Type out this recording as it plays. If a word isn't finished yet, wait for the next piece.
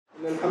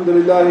الحمد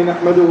لله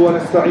نحمده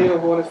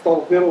ونستعينه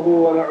ونستغفره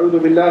ونعوذ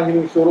بالله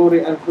من شرور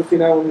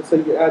أنفسنا ومن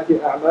سيئات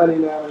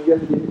أعمالنا من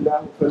يهده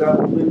الله فلا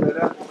مضل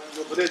له ومن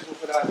يضلله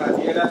فلا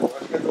هادي له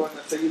وأشهد أن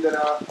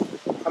سيدنا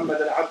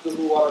محمدا عبده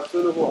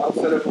ورسوله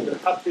أرسله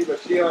بالحق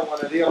بشيرا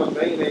ونذيرا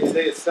بين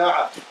يدي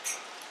الساعة.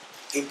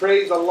 We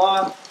praise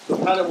Allah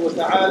subhanahu wa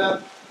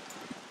ta'ala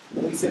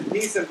and we send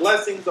peace and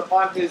blessings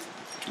upon His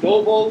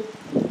noble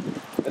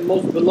and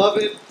most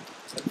beloved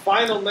and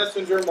final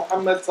messenger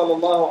Muhammad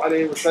sallallahu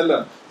alayhi wa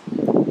sallam.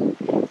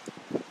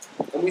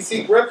 And we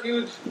seek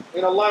refuge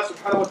in Allah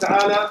subhanahu wa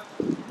ta'ala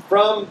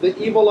from the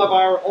evil of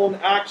our own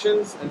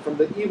actions and from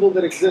the evil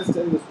that exists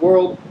in this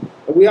world.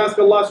 And we ask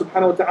Allah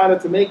subhanahu wa ta'ala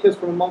to make us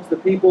from amongst the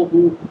people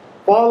who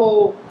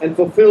follow and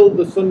fulfill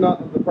the sunnah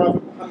of the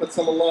Prophet Muhammad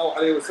sallallahu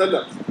alayhi wa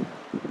sallam.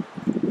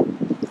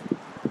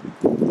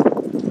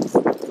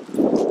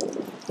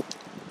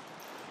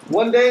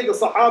 One day the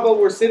Sahaba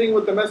were sitting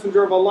with the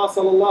Messenger of Allah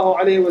sallallahu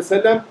alayhi wa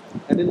sallam,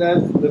 and in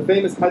the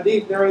famous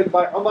hadith narrated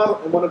by Umar,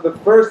 and one of the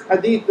first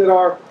hadith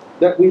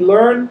that we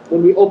learn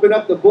when we open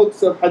up the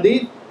books of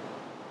hadith,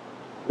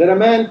 that a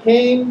man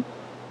came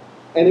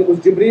and it was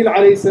Jibreel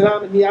alayhi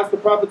salam, and he asked the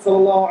Prophet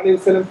sallallahu alayhi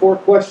wa sallam 4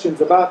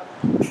 questions about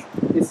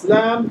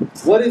Islam.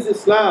 What is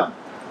Islam?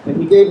 And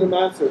he gave him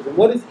answers. And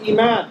what is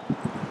Iman?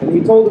 And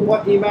he told him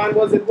what Iman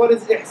was. And what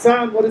is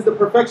Ihsan? What is the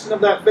perfection of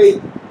that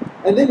faith?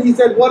 And then he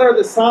said, what are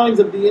the signs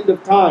of the end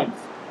of times?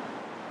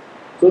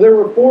 So there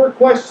were 4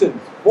 questions,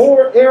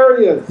 4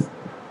 areas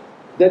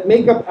that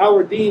make up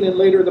our deen. And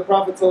later the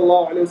Prophet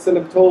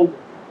ﷺ told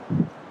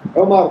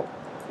Umar,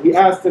 he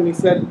asked him, he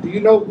said, do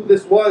you know who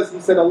this was? He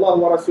said, Allah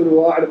wa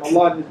Rasuluhu a'lam,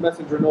 Allah and His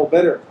Messenger know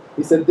better.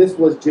 He said, this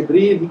was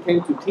Jibreel, he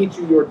came to teach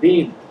you your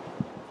deen.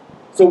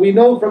 So we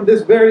know from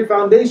this very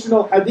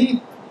foundational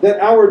hadith that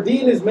our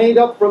deen is made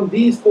up from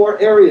these 4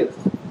 areas.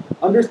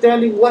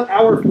 Understanding what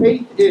our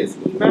faith is,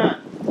 Iman.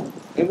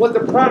 And what the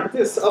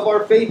practice of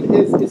our faith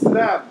is,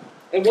 Islam.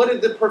 And what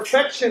is the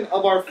perfection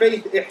of our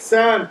faith,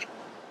 Ihsan.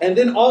 And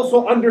then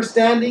also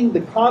understanding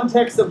the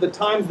context of the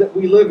times that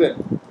we live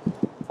in.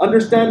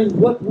 Understanding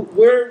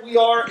where we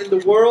are in the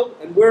world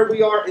and where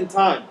we are in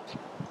time.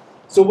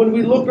 So when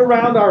we look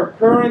around our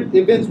current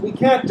events, we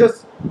can't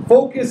just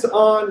focus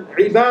on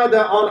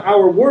ibadah, on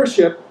our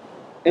worship,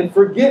 and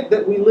forget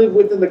that we live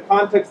within the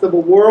context of a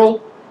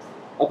world,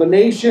 of a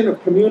nation,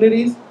 of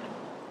communities.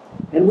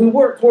 And we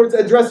work towards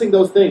addressing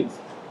those things.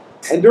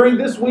 And during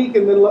this week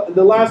and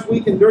the last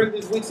week and during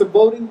these weeks of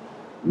voting,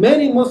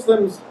 many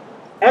Muslims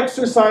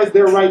exercised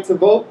their right to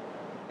vote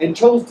and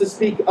chose to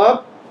speak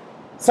up.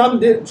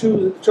 Some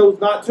chose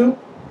not to.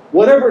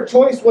 Whatever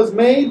choice was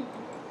made,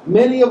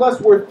 many of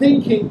us were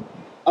thinking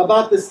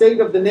about the state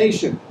of the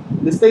nation,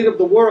 the state of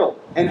the world,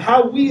 and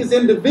how we as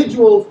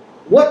individuals,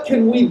 what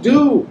can we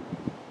do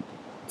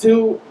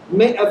to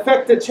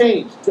affect a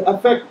change, to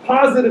affect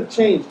positive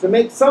change, to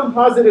make some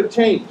positive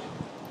change.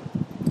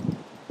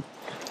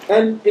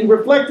 And in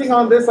reflecting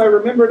on this, I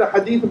remembered a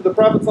hadith of the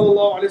Prophet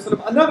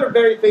ﷺ, another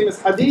very famous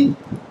hadith,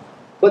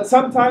 but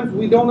sometimes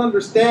we don't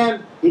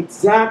understand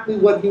exactly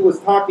what he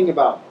was talking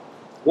about.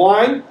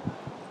 Why?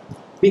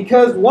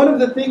 Because one of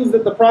the things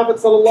that the Prophet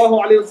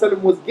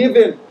ﷺ was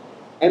given,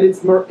 and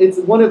it's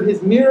one of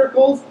his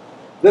miracles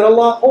that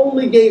Allah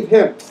only gave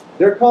him.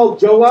 They're called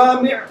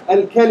Jawami'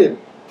 al-Kalim,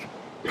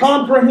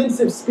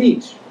 comprehensive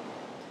speech.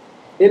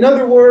 In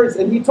other words,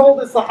 and he told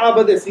the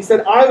Sahaba this, he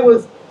said, I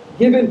was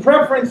given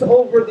preference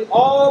over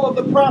all of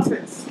the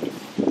prophets.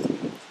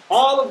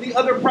 All of the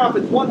other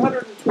prophets,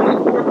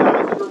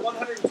 124,000 or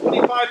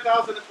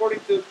 125,000 according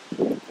to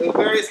the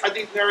various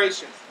hadith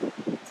narrations.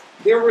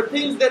 There were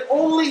things that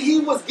only he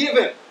was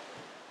given.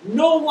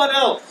 No one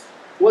else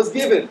was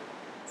given.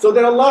 So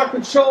that Allah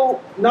could show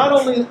not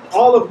only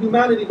all of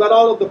humanity, but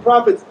all of the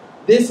prophets,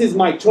 this is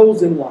my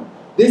chosen one.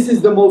 This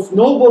is the most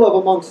noble of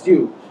amongst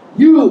you.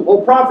 You,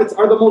 O prophets,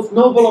 are the most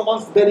noble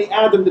amongst Bani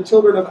Adam, the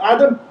children of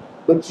Adam.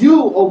 But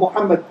you, O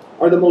Muhammad,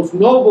 are the most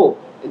noble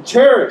and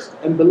cherished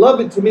and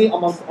beloved to me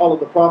amongst all of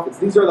the prophets.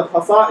 These are the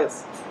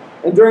khasa'is.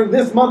 And during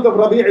this month of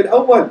Rabi'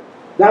 al-Awwal,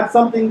 that's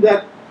something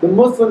that the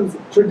Muslims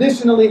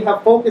traditionally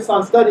have focused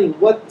on studying.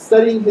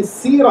 Studying his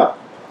seerah,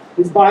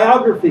 his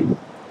biography,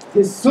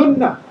 his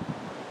sunnah,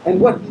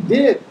 and what he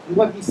did, and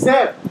what he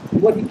said,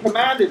 and what he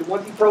commanded, and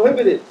what he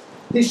prohibited.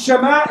 His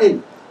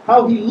shama'il,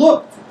 how he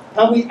looked,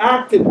 how he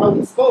acted, how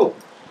he spoke.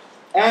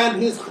 And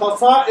his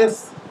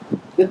khasa'is,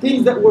 the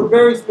things that were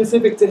very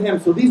specific to him.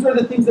 So these are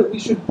the things that we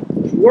should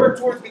work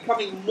towards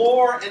becoming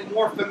more and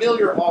more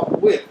familiar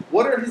with.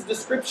 What are his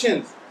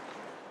descriptions?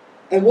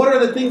 And what are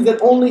the things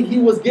that only he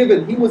was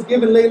given? He was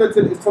given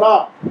Laylatul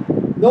Isra.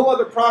 No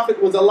other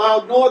prophet was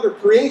allowed, no other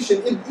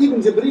creation.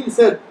 Even Jibreel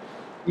said,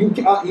 you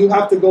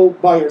have to go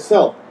by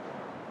yourself.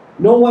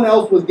 No one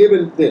else was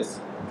given this.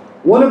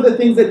 One of the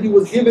things that he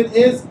was given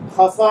is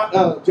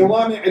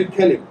Jawami'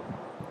 al-Kalim.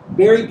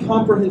 Very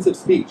comprehensive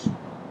speech.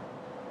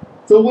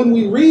 So when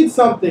we read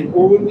something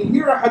or when we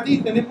hear a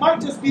hadith, and it might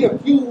just be a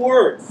few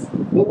words,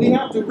 but we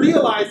have to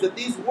realize that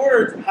these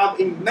words have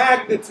a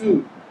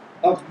magnitude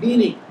of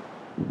meaning,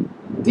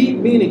 deep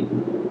meaning.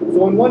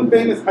 So in one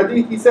famous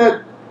hadith he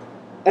said,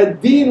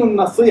 ad-deen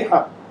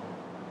al-nasiha.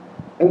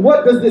 And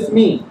what does this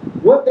mean?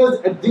 What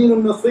does ad-deen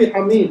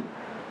al-nasiha mean?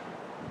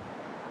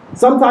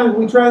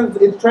 Sometimes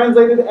it's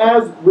translated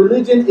as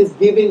religion is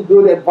giving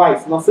good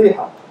advice,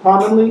 nasiha.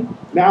 Commonly,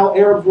 now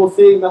Arabs will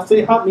say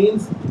nasiha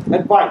means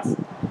advice.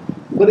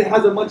 But it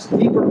has a much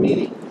deeper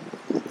meaning.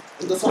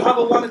 And the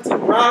Sahaba wanted to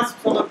grasp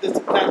some of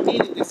that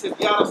meaning. They said,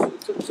 Ya Rasul,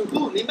 so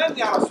who? Liman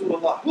ya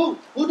Rasulullah? Who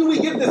do we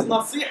give this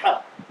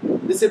nasiha,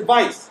 this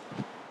advice?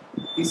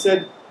 He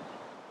said,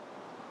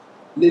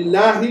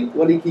 Lillahi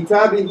wa li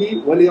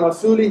kitabihi wa li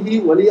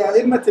rasulihi wa li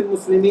a'immatil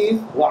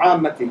muslimin wa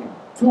ammatihim.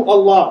 To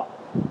Allah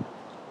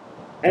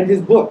and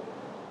His book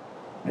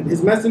and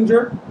His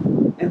messenger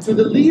and to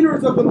the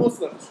leaders of the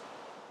Muslims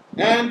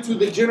and to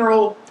the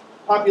general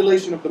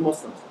population of the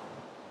Muslims.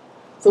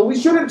 So we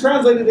shouldn't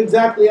translate it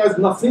exactly as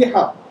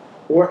nasiha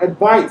or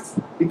advice,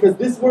 because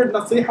this word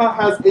nasiha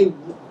has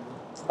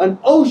an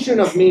ocean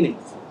of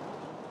meanings.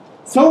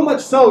 So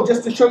much so,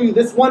 just to show you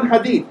this one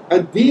hadith,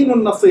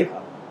 ad-deenun nasiha.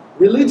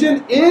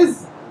 Religion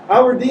is,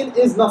 our deen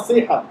is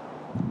nasiha.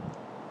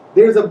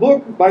 There's a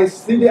book by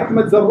Sidi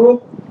Ahmed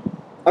Zarruq,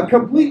 a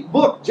complete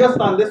book just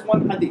on this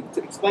one hadith,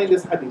 to explain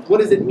this hadith. What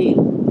does it mean?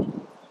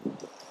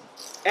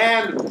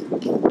 And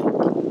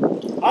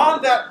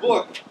on that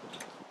book,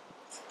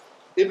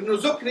 Ibn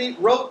Zukri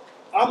wrote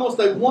almost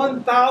a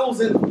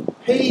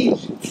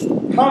 1,000-page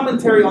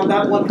commentary on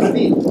that one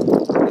hadith.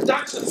 It's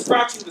actually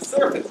scratching the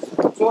surface.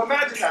 So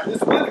imagine that.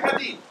 This one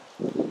hadith,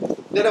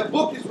 that a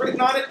book is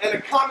written on it and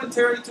a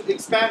commentary to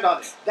expand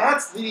on it.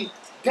 That's the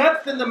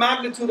depth and the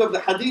magnitude of the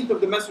hadith of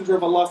the Messenger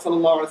of Allah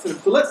sallallahu alaihi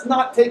wasallam. So let's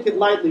not take it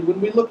lightly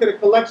when we look at a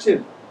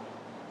collection,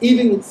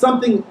 even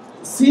something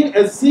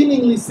as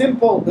seemingly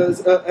simple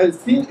as the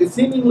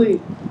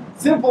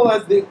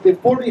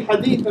 40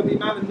 hadith of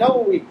Imam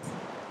al-Nawawi.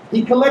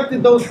 He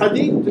collected those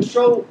hadith to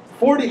show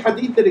 40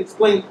 hadith that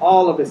explain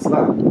all of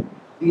Islam,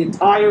 the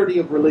entirety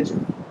of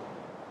religion.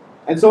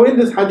 And so in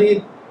this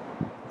hadith,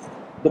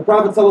 the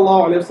Prophet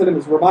ﷺ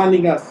is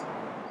reminding us,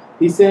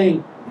 he's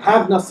saying,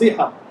 have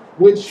nasiha,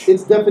 which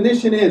its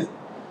definition is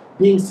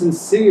being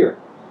sincere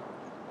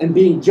and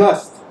being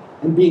just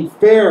and being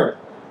fair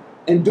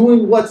and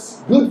doing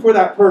what's good for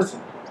that person.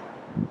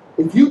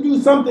 If you do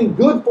something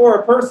good for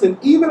a person,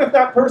 even if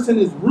that person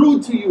is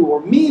rude to you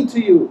or mean to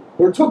you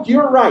or took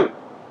your right,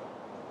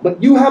 but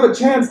you have a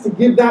chance to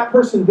give that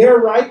person their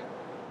right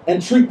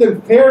and treat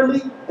them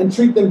fairly and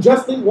treat them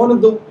justly, one of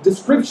the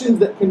descriptions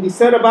that can be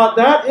said about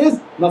that is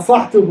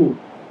nasahtuhu.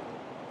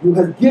 You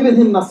have given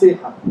him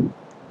nasiha.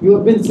 You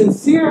have been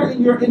sincere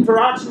in your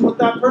interaction with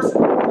that person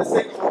for the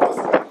sake of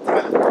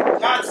Allah.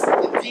 That's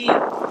the deen.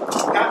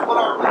 That's what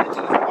our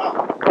religion is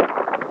about.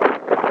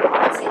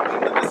 And so when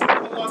the Messenger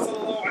of Allah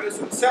sallallahu alaihi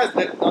wasallam says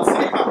that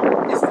nasiha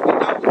is to be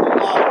done with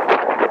Allah,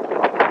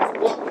 with His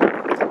book,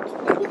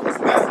 and with His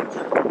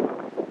messenger,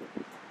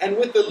 and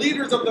with the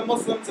leaders of the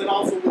Muslims, and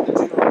also with the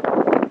general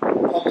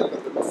public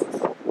of the Muslims.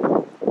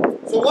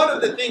 So one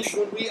of the things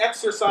when we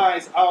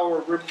exercise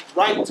our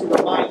right to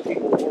remind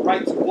people, or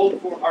right to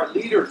vote for our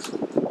leaders,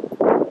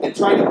 and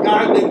try to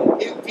guide them and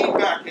give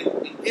feedback and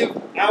give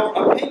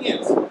our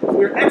opinions,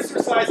 we're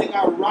exercising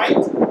our right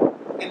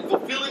and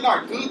fulfilling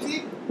our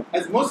duty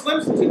as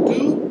Muslims to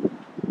do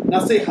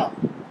nasiha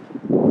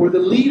for the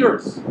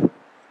leaders.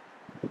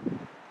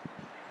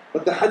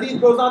 But the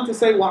hadith goes on to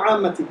say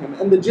وَعَامَّتِهِمْ,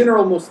 and the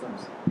general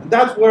Muslims. And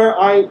that's where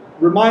I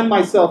remind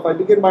myself, I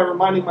begin by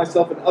reminding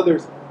myself and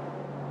others,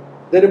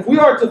 that if we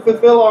are to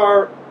fulfill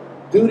our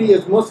duty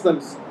as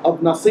Muslims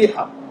of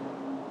nasiha,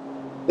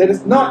 that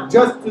it's not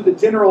just to the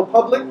general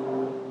public,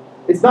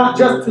 it's not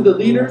just to the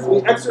leaders,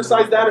 we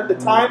exercise that at the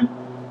time,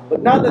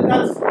 but now that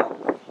that's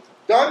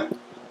done,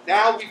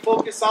 now we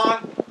focus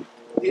on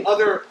the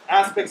other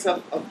aspects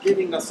of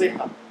giving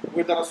nasiha,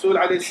 where the Rasul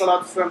alayhi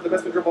salatu wasalam, the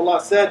Messenger of Allah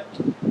said,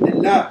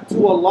 Lillah,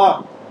 to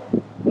Allah,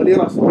 wa li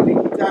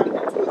rasulihi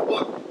kitabihi, to His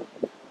book,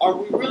 are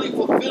we really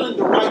fulfilling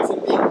the rights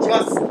and being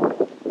just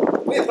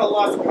with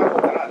Allah subhanahu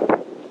wa ta'ala?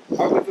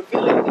 Are we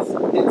fulfilling His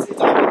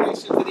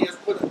obligations that He has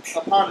put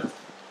upon us?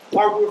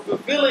 Are we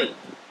fulfilling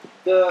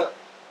the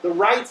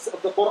rights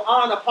of the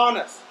Quran upon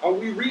us? Are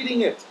we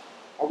reading it?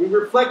 Are we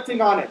reflecting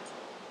on it?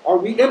 Are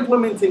we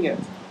implementing it?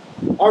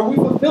 Are we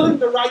fulfilling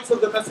the rights of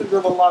the Messenger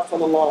of Allah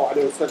sallallahu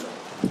alaihi wasallam?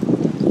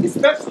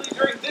 Especially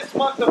during this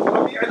month of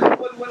Rabi'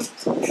 al-Awwal, when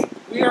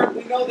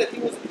we know that he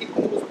was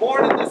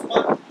born in this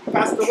month, he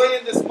passed away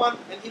in this month,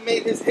 and he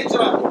made his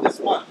hijrah in this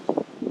month.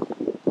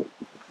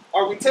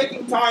 Are we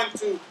taking time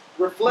to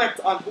reflect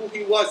on who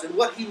he was and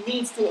what he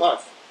means to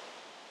us?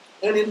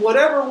 And in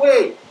whatever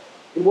way,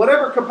 in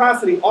whatever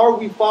capacity, are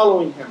we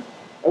following him?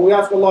 And we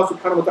ask Allah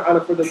subhanahu wa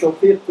ta'ala for the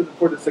tawfiq,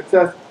 for the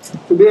success,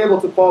 to be able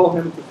to follow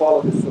him and to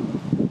follow his sunnah.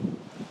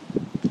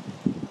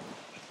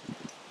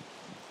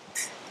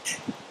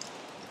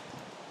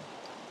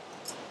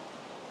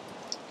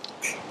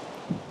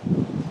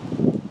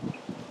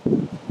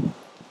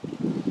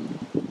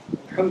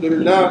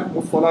 Alhamdulillah,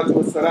 wassalatu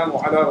wassalamu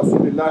ala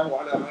rasulillah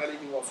wa ala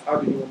alihi wa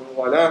ashabihi wa man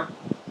walah.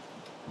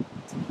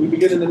 We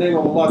begin in the name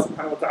of Allah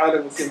subhanahu wa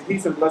ta'ala. We send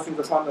peace and blessings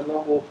upon the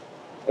noble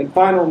and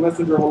final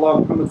Messenger of Allah,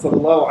 Muhammad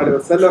sallallahu alaihi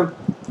wasallam.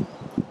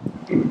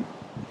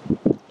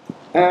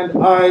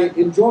 And I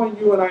enjoin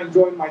you and I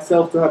enjoin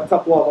myself to have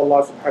taqwa of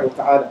Allah subhanahu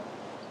wa ta'ala.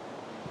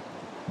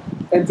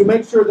 And to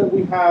make sure that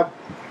we have,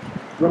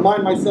 I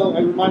remind myself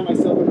and remind you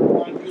to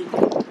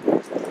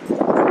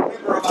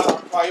remember about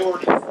our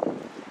priorities.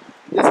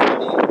 This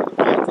hadith of the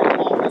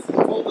Prophet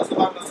told us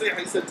about Nasiha.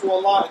 He said to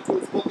Allah and to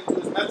His book and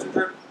to His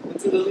messenger and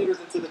to the leaders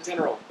and to the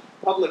general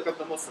public of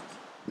the Muslims.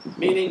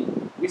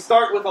 Meaning, we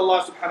start with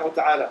Allah subhanahu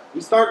wa ta'ala. We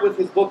start with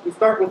His book, we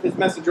start with His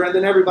messenger, and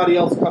then everybody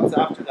else comes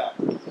after that.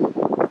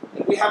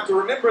 And we have to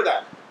remember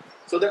that,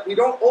 so that we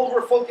don't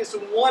over-focus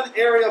in one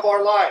area of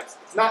our lives.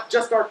 It's not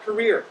just our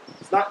career.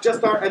 It's not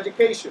just our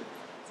education.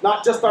 It's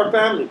not just our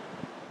family.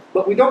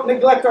 But we don't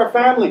neglect our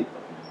family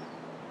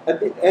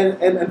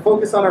and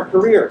focus on our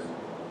careers.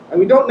 And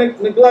we don't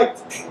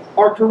neglect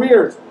our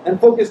careers and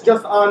focus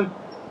just on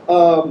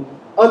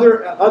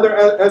other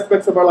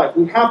aspects of our life.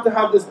 We have to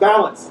have this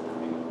balance.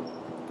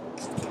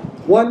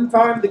 One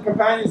time the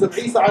companions of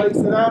Isa alayhi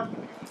salam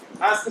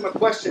asked him a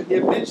question.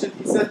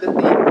 He said that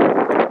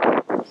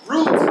the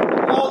root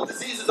of all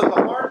diseases of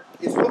the heart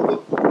is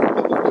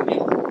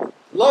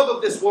love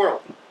of this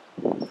world.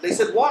 They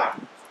said, why?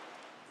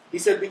 He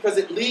said, because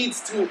it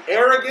leads to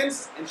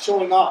arrogance and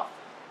showing off.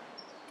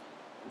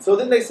 So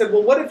then they said,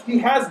 well, what if he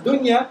has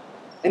dunya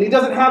and he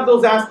doesn't have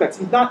those aspects?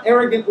 He's not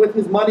arrogant with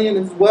his money and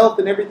his wealth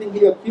and everything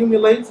he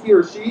accumulates, he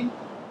or she.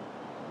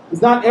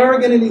 He's not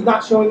arrogant and he's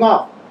not showing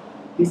off.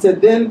 He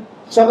said, then,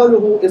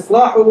 شَغَلُهُ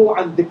إِصْلَاحُهُ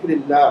عَنْ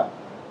ذِكْرِ اللَّهِ.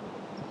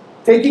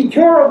 Taking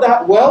care of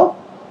that wealth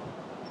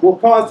will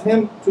cause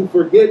him to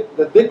forget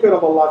the dhikr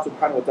of Allah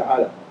subhanahu wa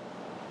ta'ala.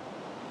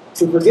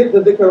 To forget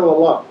the dhikr of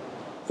Allah.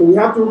 So we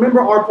have to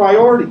remember our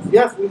priorities.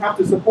 Yes, we have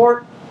to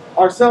support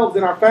ourselves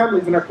and our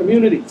families and our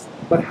communities.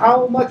 But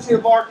how much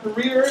of our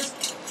careers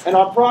and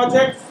our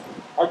projects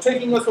are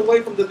taking us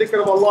away from the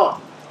dhikr of Allah?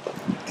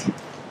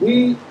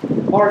 We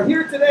are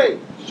here today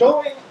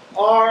showing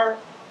our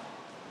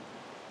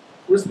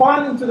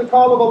responding to the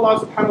call of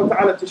Allah subhanahu wa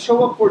ta'ala to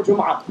show up for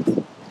Jum'ah.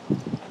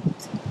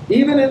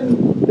 Even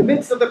in the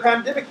midst of the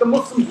pandemic, the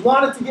Muslims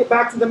wanted to get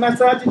back to the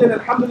masajid, and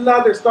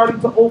alhamdulillah, they're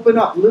starting to open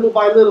up little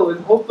by little,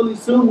 and hopefully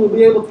soon we'll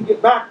be able to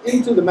get back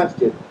into the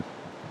masjid.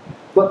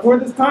 But for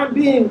this time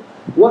being,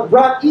 what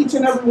brought each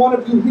and every one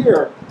of you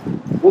here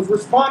was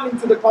responding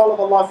to the call of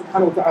Allah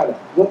subhanahu wa ta'ala.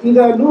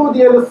 وَإِذَا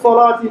نُودِيَ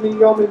لِلصَّلَاةِ مِنْ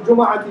يَوْمِ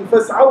الْجُمْعَةِ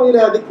فَاسْعَوْا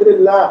إِلَىٰ ذِكْرِ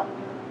اللَّهِ.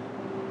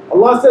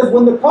 Allah says,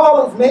 when the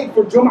call is made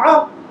for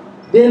Jum'ah,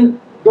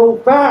 then go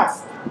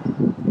fast.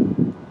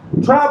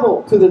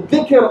 Travel to the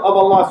dhikr of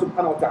Allah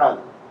subhanahu wa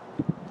ta'ala.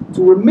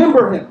 To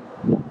remember Him.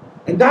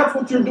 And that's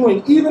what you're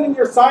doing. Even in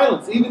your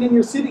silence, even in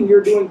your sitting,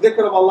 you're doing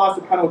dhikr of Allah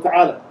subhanahu wa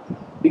ta'ala.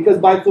 Because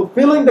by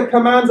fulfilling the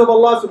commands of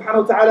Allah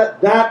subhanahu wa ta'ala,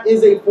 that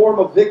is a form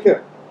of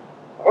dhikr.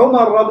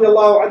 Umar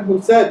radiallahu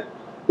anhu said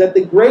that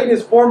the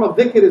greatest form of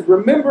dhikr is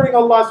remembering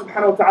Allah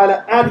subhanahu wa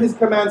ta'ala at His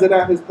commands and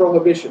at His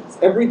prohibitions.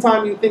 Every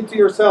time you think to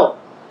yourself,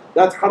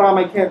 that's haram,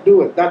 I can't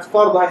do it. That's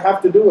fard, I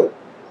have to do it.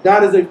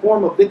 That is a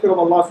form of dhikr of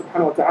Allah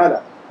subhanahu wa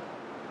ta'ala.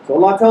 So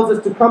Allah tells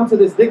us to come to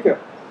this dhikr.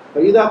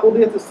 فَإِذَا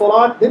قُضِيَتِ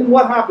الصَّلَاةِ. Then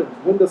what happens?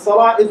 When the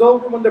salah is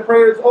over, when the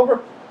prayer is over,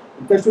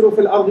 انتشروا في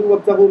الأرض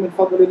وابتغوا من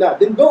فضل الله.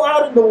 Then go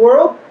out in the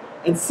world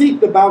and seek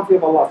the bounty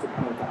of Allah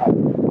subhanahu wa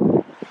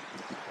ta'ala.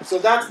 So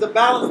that's the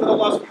balance that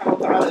Allah subhanahu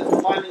wa ta'ala is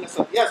reminding us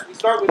of. Yes, we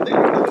start with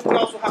dhikr, but then we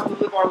also have to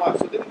live our lives.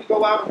 So then we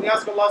go out and we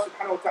ask Allah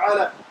subhanahu wa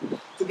ta'ala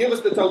to give us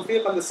the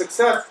tawfiq and the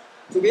success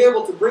to be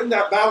able to bring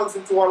that balance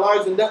into our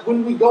lives, and that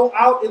when we go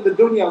out in the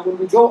dunya, when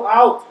we go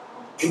out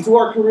into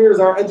our careers,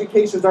 our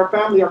educations, our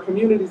family, our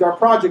communities, our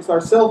projects,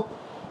 our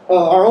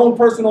own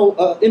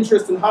personal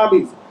interests and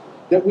hobbies,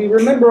 that we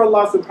remember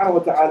Allah subhanahu wa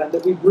ta'ala, and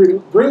that we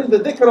bring the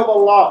dhikr of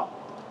Allah,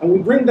 and we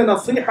bring the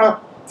nasiha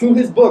to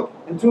His book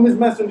and to His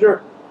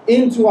messenger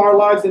into our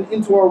lives and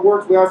into our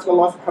works. We ask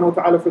Allah subhanahu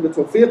wa ta'ala for the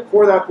tawfiq,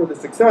 for that, for the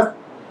success.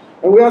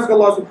 And we ask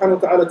Allah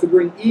subhanahu wa ta'ala to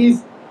bring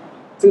ease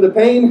to the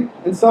pain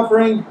and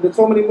suffering that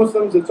so many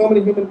Muslims and so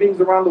many human beings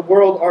around the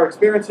world are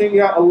experiencing.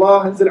 Ya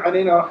Allah, anzil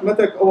alayna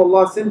rahmatak. Oh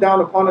Allah, send down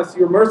upon us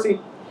your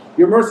mercy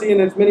in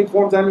its many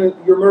forms, and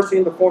your mercy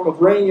in the form of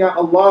rain. Ya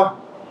Allah,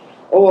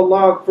 oh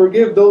Allah,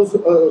 forgive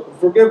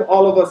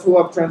all of us who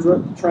have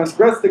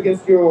transgressed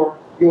against your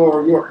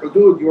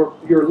hudud,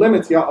 your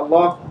limits. Ya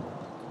Allah,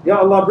 Ya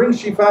Allah, bring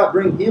shifa,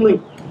 bring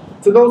healing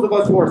to those of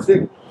us who are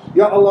sick.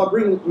 Ya Allah,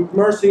 bring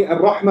mercy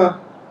and rahmah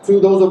to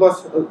those of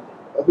us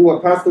who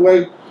have passed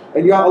away.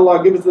 And Ya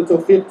Allah, give us the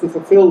tawfiq to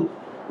fulfill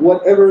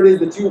whatever it is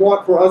that you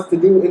want for us to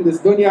do in this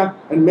dunya,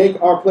 and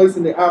make our place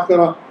in the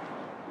akhirah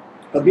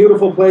a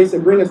beautiful place,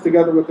 and bring us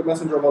together with the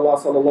Messenger of Allah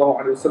sallallahu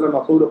alayhi wa sallam.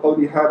 أقول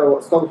قولي هذا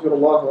وأستغفر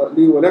الله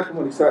لي ولكم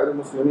ولسائر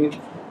المسلمين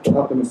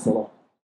وأقم الصلاة.